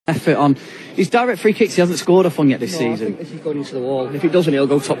effort on his direct free kicks. He hasn't scored off one yet this season. I think this is going into the wall. And if it doesn't, he'll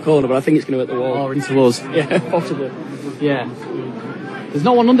go top corner, but I think it's going to hit the wall. Or into us. Yeah, possibly. Yeah. There's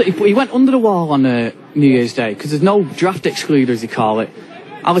no one under... He went under the wall on New Year's Day, because there's no draft excluder, as they call it.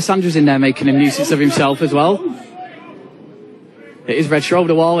 Alessandra's in there making a nuisance of himself as well. It is Redshaw over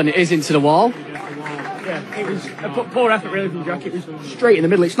the wall, and it is into the wall. Yeah, it was a poor effort really from Jack. It was straight in the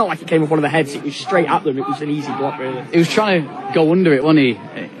middle. It's not like it came off one of the heads. It was straight at them. It was an easy block, really. He was trying to go under it, wasn't he?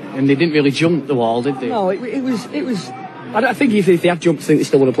 And they didn't really jump the wall, did they? No, it was. I think if they had jumped, I think they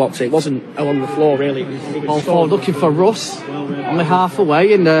still would have blocked it. It wasn't along the floor, really. It Ball forward, looking for Russ. Only half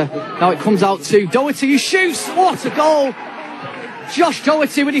away, and now it comes out to Doherty, who shoots. What a goal! Josh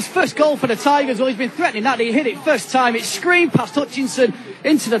Doherty with his first goal for the Tigers. Well, he's been threatening that. He hit it first time. It screamed past Hutchinson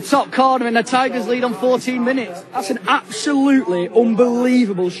into the top corner, and the Tigers lead on 14 minutes. That's an absolutely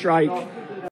unbelievable strike.